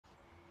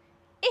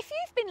If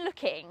you've been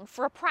looking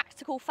for a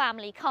practical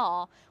family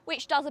car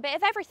which does a bit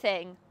of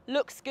everything,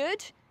 looks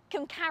good,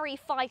 can carry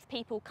 5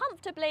 people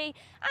comfortably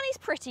and is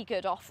pretty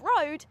good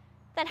off-road,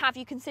 then have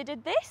you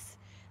considered this?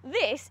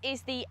 This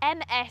is the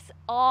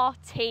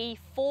MS-RT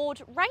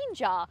Ford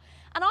Ranger,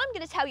 and I'm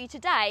going to tell you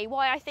today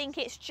why I think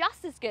it's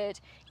just as good,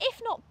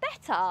 if not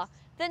better,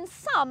 than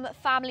some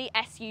family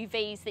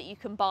SUVs that you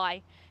can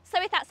buy. So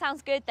if that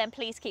sounds good, then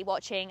please keep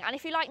watching, and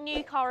if you like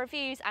new car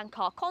reviews and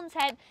car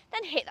content,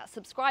 then hit that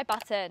subscribe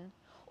button.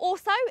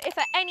 Also, if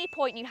at any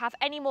point you have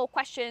any more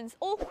questions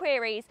or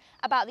queries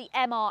about the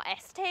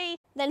MRST,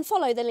 then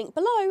follow the link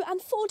below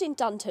and Ford in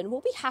Dunton will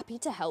be happy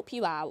to help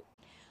you out.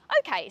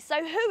 Okay,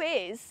 so who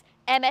is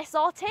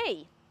MS-RT?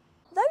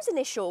 Those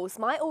initials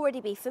might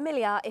already be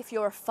familiar if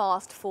you're a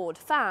fast Ford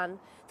fan.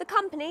 The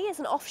company is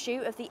an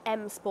offshoot of the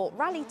M Sport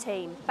Rally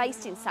team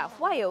based in South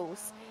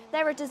Wales.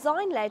 They're a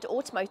design-led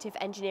automotive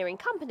engineering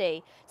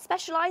company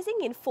specialising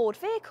in Ford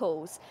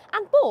vehicles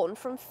and born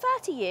from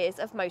 30 years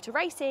of motor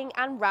racing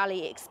and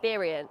rally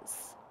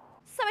experience.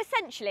 So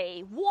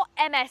essentially, what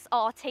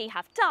MS-RT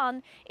have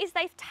done is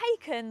they've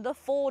taken the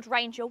Ford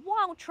Ranger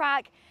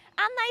Wildtrak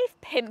and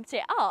they've pimped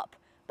it up,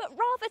 but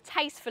rather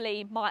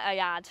tastefully, might I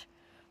add.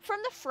 From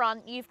the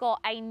front, you've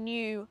got a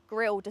new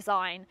grille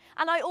design.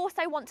 And I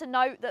also want to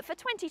note that for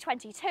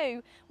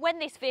 2022, when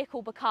this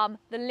vehicle became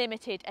the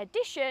limited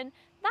edition,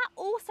 that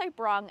also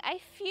brung a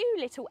few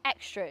little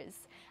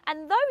extras.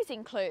 And those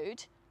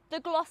include the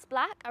gloss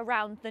black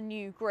around the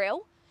new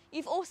grille.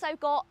 You've also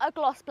got a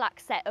gloss black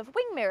set of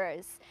wing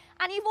mirrors.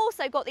 And you've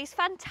also got these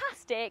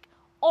fantastic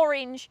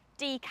orange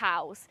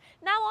decals.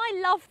 Now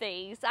I love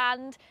these,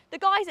 and the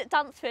guys at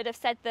Dunsford have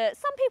said that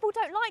some people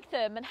don't like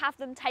them and have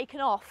them taken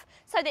off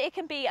so that it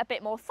can be a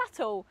bit more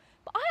subtle,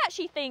 but I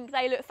actually think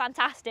they look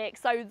fantastic,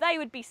 so they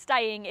would be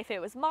staying if it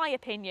was my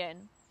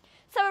opinion.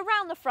 So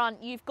around the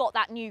front you've got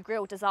that new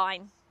grille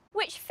design,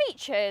 which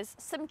features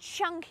some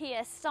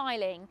chunkier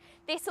styling,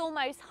 this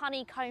almost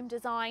honeycomb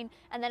design,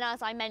 and then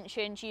as I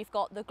mentioned you've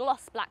got the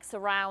gloss black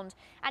surround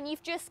and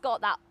you've just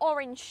got that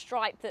orange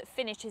stripe that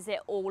finishes it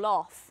all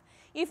off.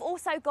 You've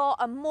also got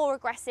a more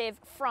aggressive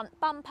front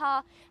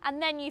bumper, and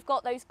then you've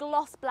got those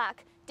gloss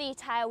black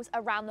details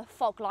around the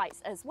fog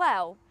lights as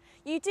well.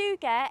 You do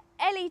get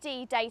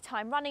LED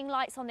daytime running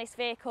lights on this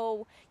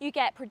vehicle, you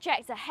get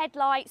projector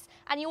headlights,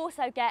 and you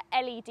also get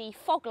LED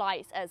fog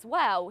lights as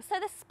well, so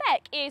the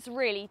spec is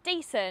really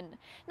decent.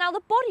 Now the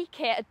body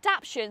kit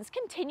adaptations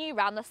continue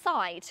around the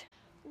side,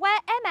 where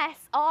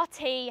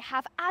MS-RT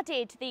have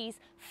added these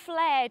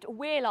flared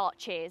wheel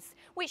arches,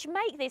 which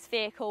make this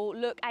vehicle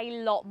look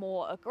a lot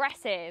more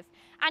aggressive.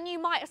 And you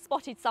might have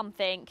spotted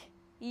something.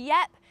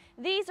 Yep,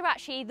 these are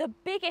actually the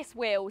biggest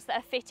wheels that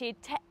are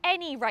fitted to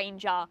any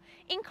Ranger,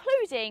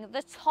 including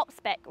the top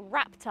spec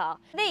Raptor.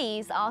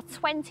 These are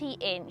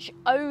 20-inch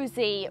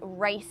OZ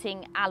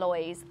racing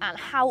alloys, and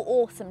how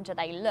awesome do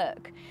they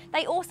look?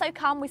 They also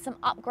come with some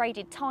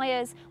upgraded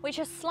tyres, which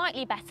are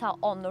slightly better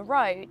on the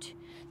road.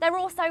 They're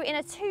also in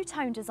a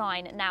two-tone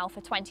design now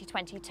for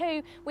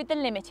 2022 with the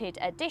limited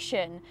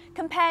edition,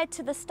 compared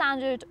to the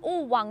standard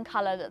all-one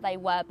colour that they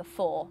were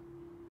before.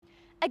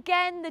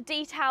 Again, the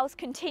details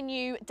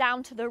continue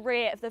down to the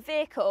rear of the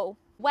vehicle,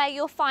 where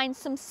you'll find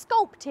some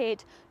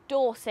sculpted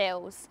door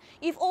sills.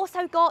 You've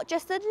also got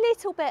just a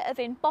little bit of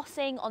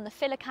embossing on the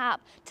filler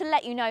cap to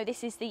let you know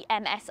this is the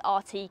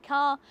MS-RT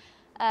car.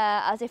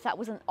 As if that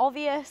wasn't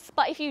obvious,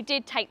 but if you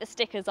did take the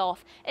stickers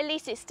off, at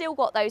least it's still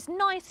got those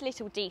nice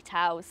little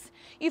details.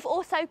 You've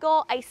also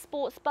got a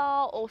sports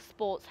bar or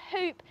sports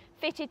hoop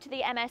fitted to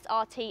the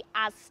MS-RT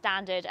as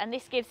standard, and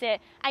this gives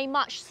it a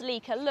much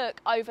sleeker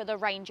look over the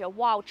Ranger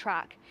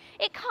Wildtrak.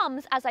 It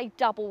comes as a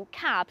double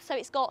cab, so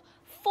it's got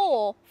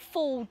 4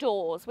 full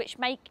doors, which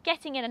make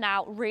getting in and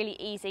out really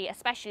easy,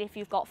 especially if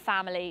you've got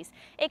families.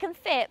 It can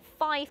fit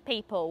 5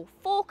 people,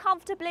 4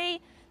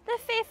 comfortably. The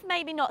 5th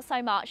maybe not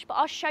so much, but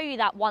I'll show you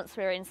that once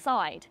we're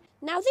inside.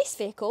 Now this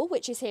vehicle,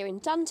 which is here in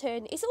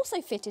Dunton, is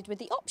also fitted with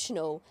the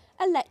optional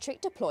electric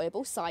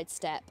deployable side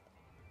step.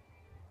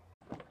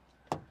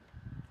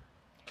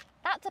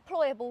 That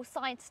deployable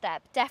side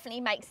step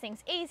definitely makes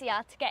things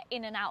easier to get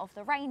in and out of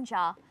the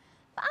Ranger.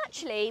 But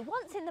actually,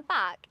 once in the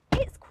back,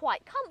 it's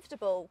quite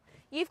comfortable.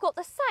 You've got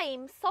the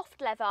same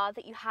soft leather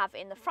that you have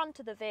in the front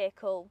of the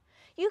vehicle.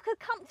 You could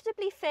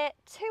comfortably fit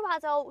 2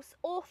 adults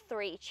or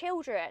 3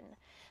 children.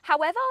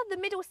 However, the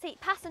middle seat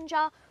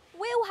passenger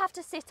will have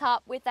to sit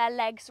up with their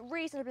legs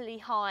reasonably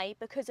high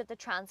because of the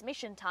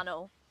transmission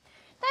tunnel.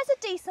 There's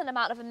a decent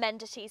amount of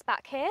amenities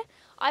back here.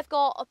 I've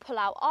got a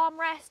pull-out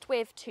armrest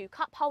with 2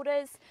 cup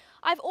holders.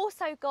 I've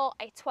also got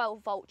a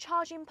 12-volt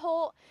charging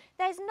port.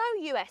 There's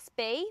no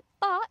USB,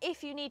 but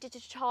if you needed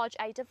to charge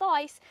a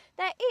device,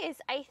 there is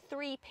a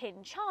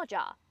 3-pin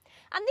charger.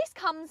 And this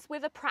comes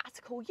with a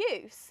practical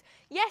use.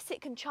 Yes,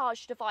 it can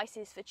charge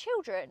devices for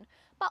children,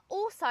 but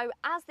also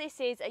as this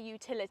is a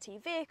utility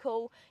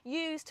vehicle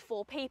used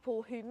for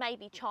people who may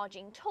be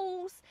charging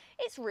tools,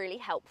 it's really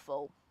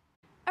helpful.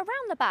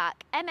 Around the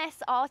back,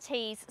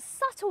 MS-RT's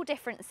subtle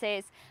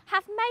differences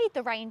have made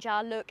the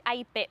Ranger look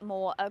a bit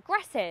more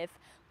aggressive,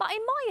 But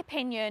in my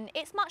opinion,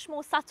 it's much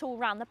more subtle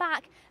around the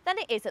back than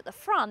it is at the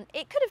front.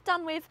 It could have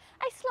done with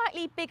a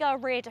slightly bigger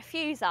rear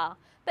diffuser.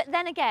 But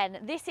then again,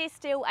 this is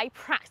still a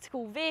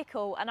practical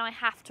vehicle and I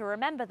have to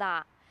remember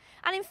that.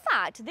 And in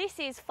fact, this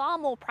is far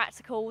more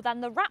practical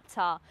than the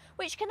Raptor,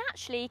 which can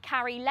actually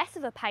carry less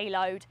of a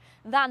payload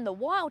than the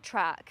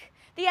Wildtrak.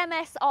 The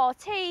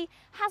MS-RT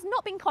has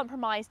not been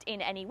compromised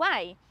in any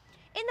way.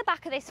 In the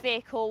back of this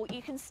vehicle,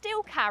 you can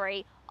still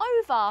carry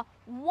over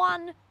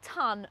 1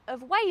 tonne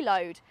of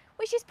wayload,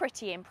 which is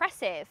pretty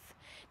impressive.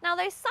 Now,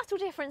 those subtle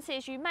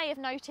differences you may have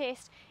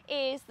noticed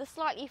is the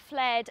slightly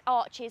flared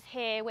arches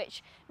here,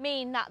 which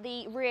mean that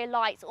the rear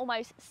lights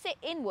almost sit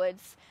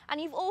inwards,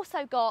 and you've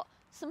also got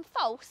some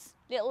false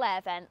little air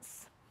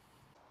vents.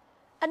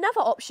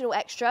 Another optional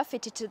extra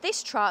fitted to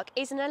this truck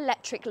is an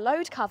electric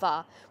load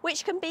cover,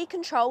 which can be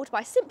controlled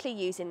by simply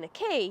using the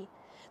key.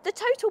 The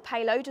total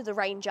payload of the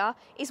Ranger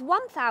is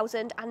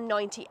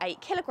 1,098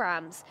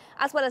 kilograms,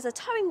 as well as a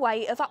towing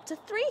weight of up to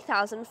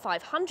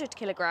 3,500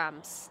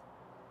 kilograms.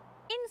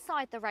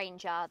 Inside the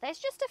Ranger, there's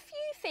just a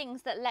few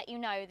things that let you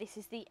know this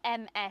is the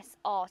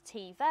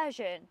MS-RT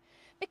version,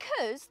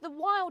 because the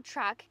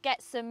Wildtrak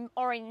gets some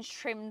orange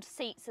trimmed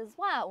seats as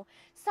well,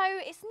 so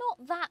it's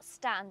not that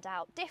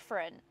standout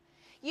different.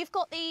 You've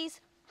got these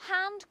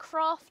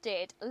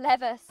handcrafted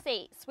leather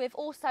seats with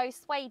also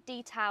suede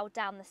detail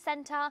down the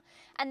centre,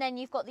 and then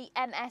you've got the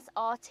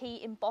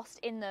MS-RT embossed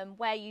in them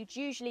where you'd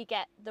usually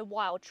get the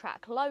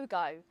Wildtrak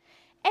logo.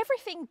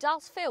 Everything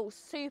does feel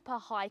super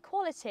high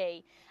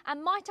quality,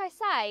 and might I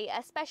say,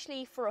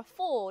 especially for a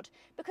Ford,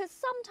 because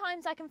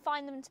sometimes I can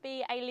find them to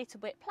be a little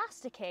bit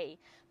plasticky,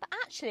 but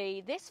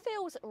actually this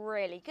feels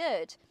really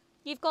good.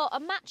 You've got a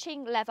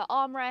matching leather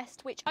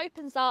armrest which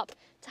opens up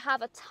to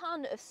have a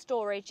ton of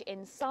storage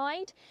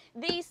inside.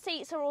 These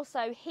seats are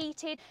also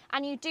heated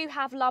and you do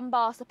have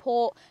lumbar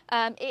support.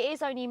 It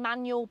is only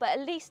manual, but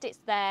at least it's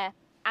there.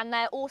 And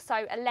they're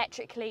also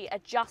electrically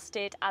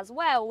adjusted as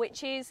well,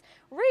 which is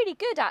really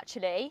good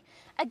actually.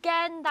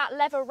 Again, that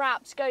leather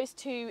wrapped goes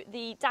to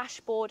the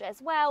dashboard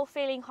as well,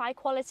 feeling high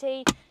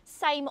quality.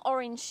 Same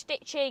orange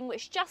stitching,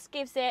 which just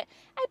gives it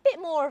a bit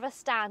more of a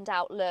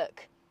standout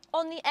look.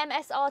 On the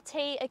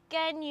MS-RT,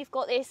 again, you've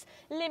got this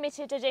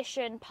limited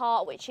edition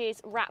part which is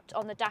wrapped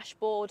on the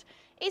dashboard.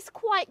 It's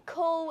quite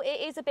cool, it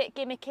is a bit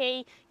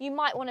gimmicky. You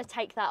might want to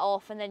take that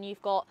off, and then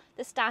you've got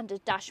the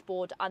standard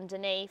dashboard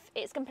underneath.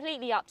 It's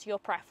completely up to your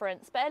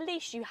preference, but at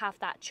least you have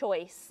that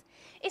choice.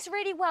 It's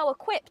really well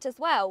equipped as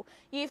well.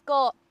 You've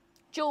got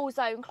dual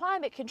zone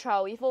climate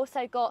control, you've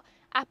also got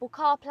Apple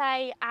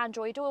CarPlay,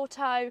 Android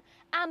Auto,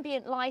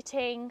 ambient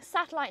lighting,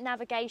 satellite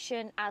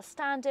navigation as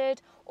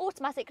standard,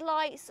 automatic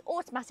lights,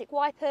 automatic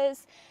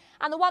wipers,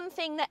 and the one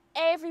thing that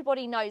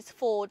everybody knows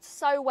Ford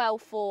so well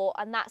for,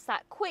 and that's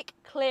that quick,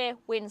 clear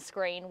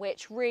windscreen,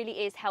 which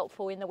really is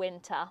helpful in the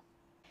winter.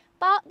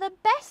 But the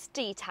best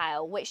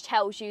detail, which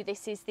tells you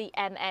this is the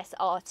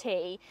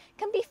MS-RT,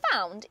 can be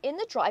found in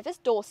the driver's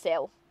door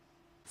sill.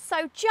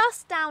 So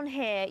just down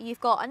here you've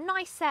got a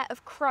nice set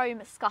of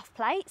chrome scuff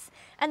plates,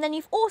 and then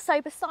you've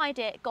also beside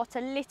it got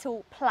a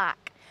little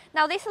plaque.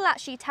 Now this will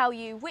actually tell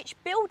you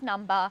which build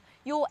number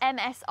your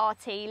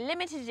MS-RT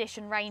limited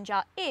edition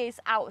Ranger is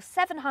out of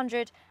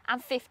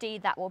 750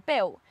 that were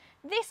built.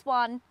 This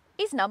one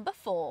is number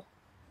 4.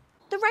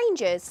 The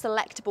Ranger's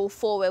selectable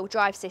four-wheel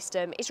drive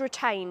system is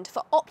retained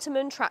for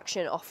optimum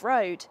traction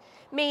off-road,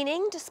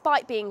 meaning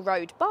despite being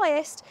road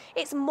biased,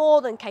 it's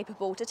more than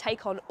capable to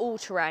take on all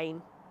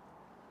terrain.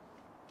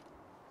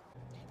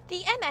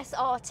 The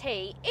MS-RT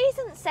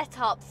isn't set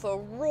up for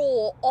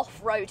raw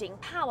off-roading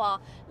power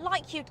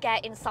like you'd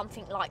get in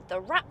something like the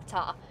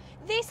Raptor.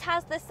 This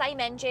has the same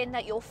engine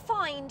that you'll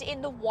find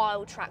in the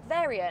Wildtrak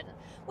variant,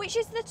 which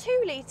is the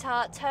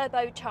 2-litre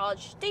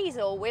turbocharged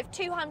diesel with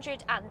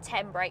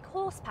 210 brake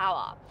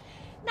horsepower.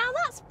 Now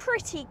that's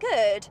pretty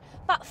good,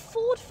 but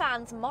Ford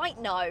fans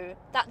might know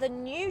that the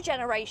new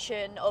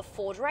generation of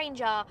Ford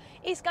Ranger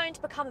is going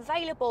to become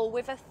available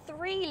with a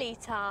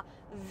 3-litre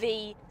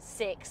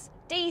V6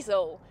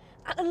 diesel.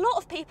 And a lot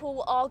of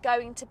people are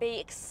going to be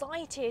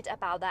excited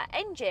about that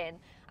engine,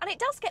 and it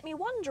does get me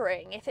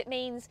wondering if it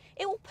means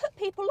it will put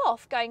people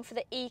off going for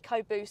the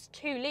EcoBoost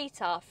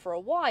 2-litre for a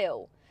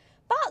while.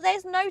 But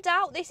there's no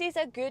doubt this is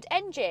a good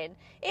engine.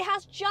 It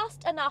has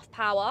just enough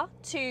power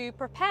to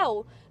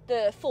propel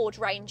the Ford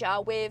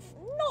Ranger with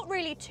not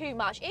really too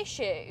much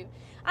issue.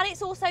 And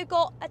it's also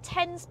got a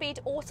 10-speed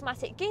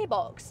automatic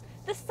gearbox,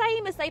 the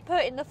same as they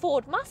put in the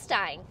Ford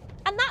Mustang.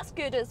 And that's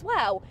good as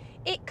well.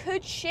 It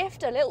could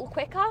shift a little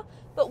quicker,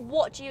 but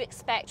what do you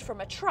expect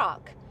from a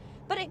truck?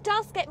 But it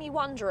does get me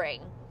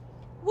wondering,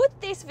 would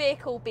this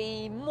vehicle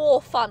be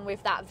more fun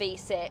with that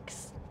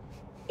V6?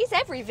 Is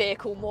every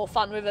vehicle more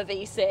fun with a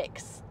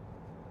V6?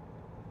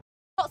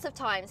 Lots of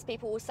times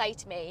people will say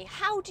to me,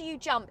 how do you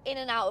jump in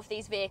and out of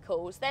these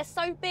vehicles? They're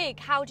so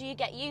big, how do you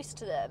get used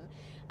to them?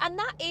 And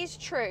that is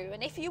true,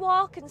 and if you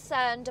are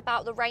concerned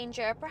about the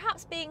Ranger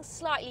perhaps being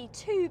slightly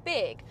too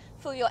big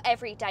for your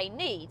everyday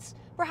needs,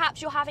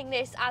 Perhaps you're having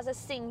this as a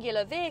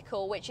singular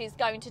vehicle which is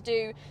going to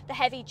do the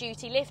heavy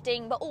duty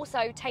lifting but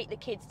also take the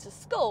kids to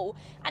school,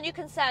 and you're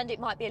concerned it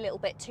might be a little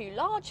bit too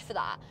large for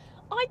that.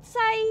 I'd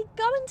say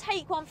go and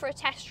take one for a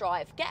test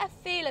drive, get a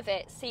feel of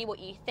it, see what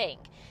you think.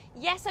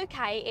 Yes,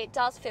 okay, it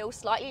does feel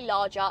slightly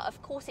larger, of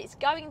course it's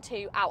going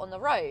to out on the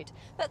road,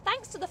 but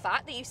thanks to the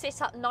fact that you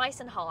sit up nice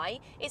and high,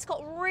 it's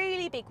got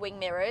really big wing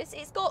mirrors,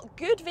 it's got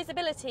good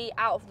visibility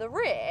out of the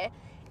rear,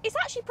 it's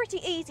actually pretty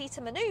easy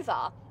to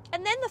manoeuvre.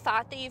 And then the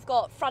fact that you've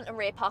got front and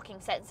rear parking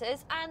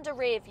sensors and a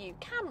rear view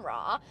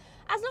camera,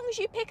 as long as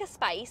you pick a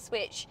space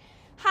which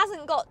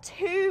hasn't got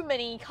too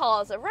many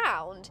cars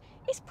around,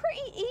 it's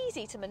pretty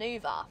easy to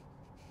manoeuvre.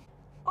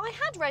 I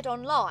had read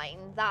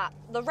online that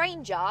the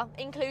Ranger,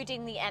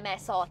 including the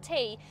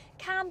MS-RT,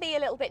 can be a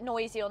little bit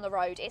noisy on the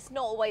road. It's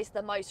not always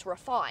the most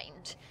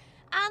refined.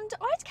 And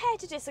I'd care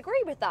to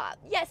disagree with that.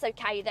 Yes,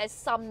 okay, there's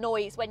some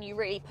noise when you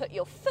really put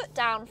your foot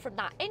down from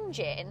that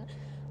engine,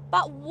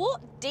 but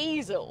what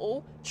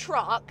diesel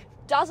truck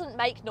doesn't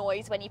make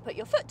noise when you put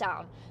your foot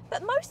down?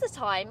 But most of the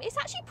time, it's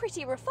actually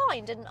pretty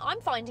refined, and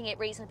I'm finding it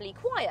reasonably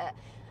quiet.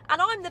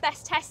 And I'm the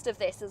best test of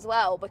this as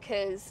well,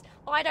 because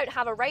I don't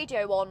have a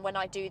radio on when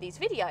I do these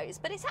videos,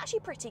 but it's actually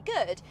pretty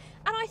good.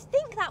 And I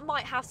think that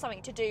might have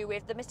something to do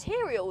with the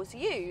materials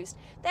used.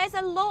 There's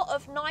a lot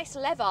of nice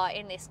leather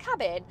in this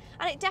cabin,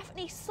 and it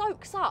definitely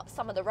soaks up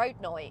some of the road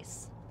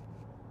noise.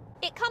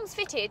 It comes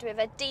fitted with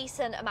a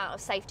decent amount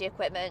of safety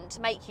equipment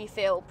to make you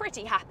feel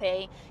pretty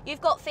happy. You've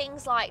got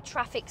things like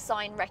traffic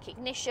sign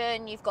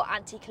recognition, you've got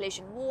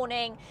anti-collision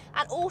warning,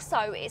 and also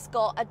it's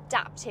got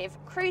adaptive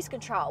cruise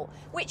control,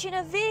 which in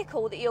a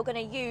vehicle that you're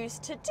going to use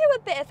to do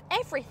a bit of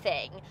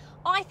everything,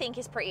 I think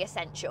is pretty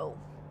essential.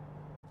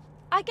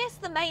 I guess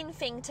the main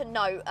thing to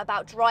note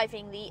about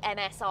driving the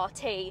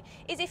MS-RT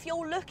is if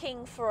you're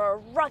looking for a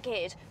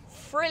rugged,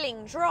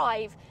 thrilling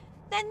drive,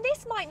 then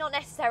this might not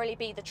necessarily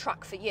be the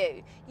truck for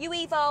you. You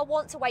either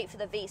want to wait for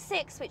the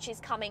V6, which is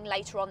coming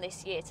later on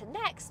this year to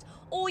next,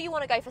 or you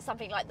want to go for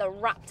something like the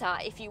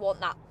Raptor if you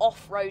want that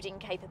off-roading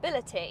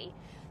capability.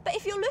 But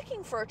if you're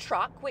looking for a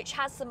truck which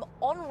has some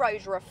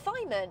on-road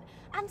refinement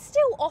and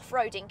still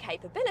off-roading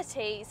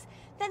capabilities,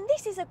 then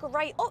this is a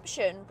great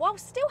option while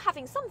still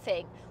having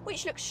something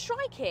which looks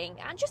striking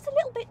and just a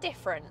little bit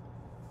different.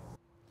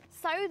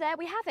 So there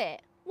we have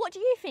it. What do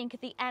you think of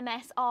the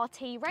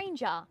MS-RT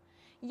Ranger?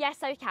 Yes,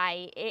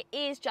 okay, it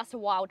is just a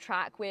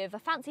Wildtrak with a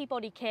fancy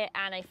body kit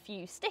and a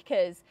few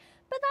stickers,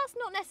 but that's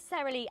not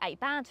necessarily a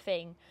bad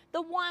thing.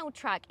 The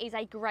Wildtrak is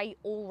a great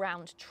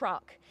all-round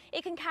truck.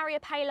 It can carry a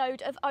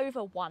payload of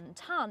over 1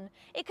 tonne,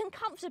 it can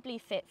comfortably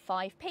fit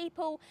 5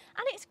 people,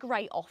 and it's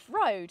great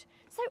off-road.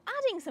 So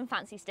adding some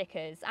fancy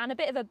stickers and a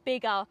bit of a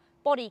bigger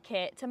body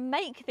kit to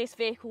make this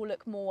vehicle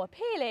look more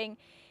appealing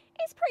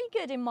is pretty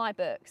good in my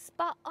books,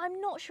 but I'm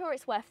not sure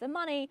it's worth the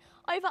money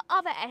over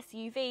other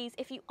SUVs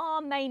if you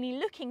are mainly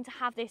looking to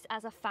have this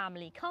as a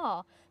family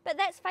car. But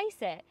let's face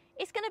it,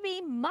 it's going to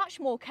be much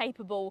more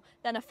capable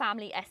than a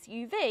family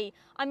SUV.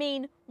 I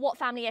mean, what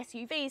family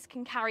SUVs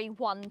can carry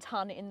 1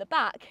 tonne in the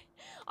back?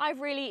 I've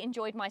really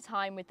enjoyed my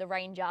time with the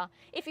Ranger.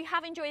 If you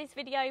have enjoyed this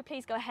video,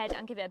 please go ahead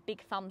and give it a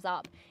big thumbs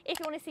up. If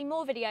you want to see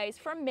more videos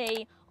from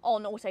me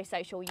on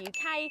Autosocial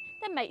UK,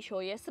 then make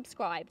sure you're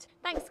subscribed.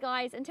 Thanks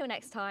guys, until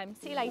next time,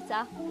 see you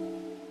later.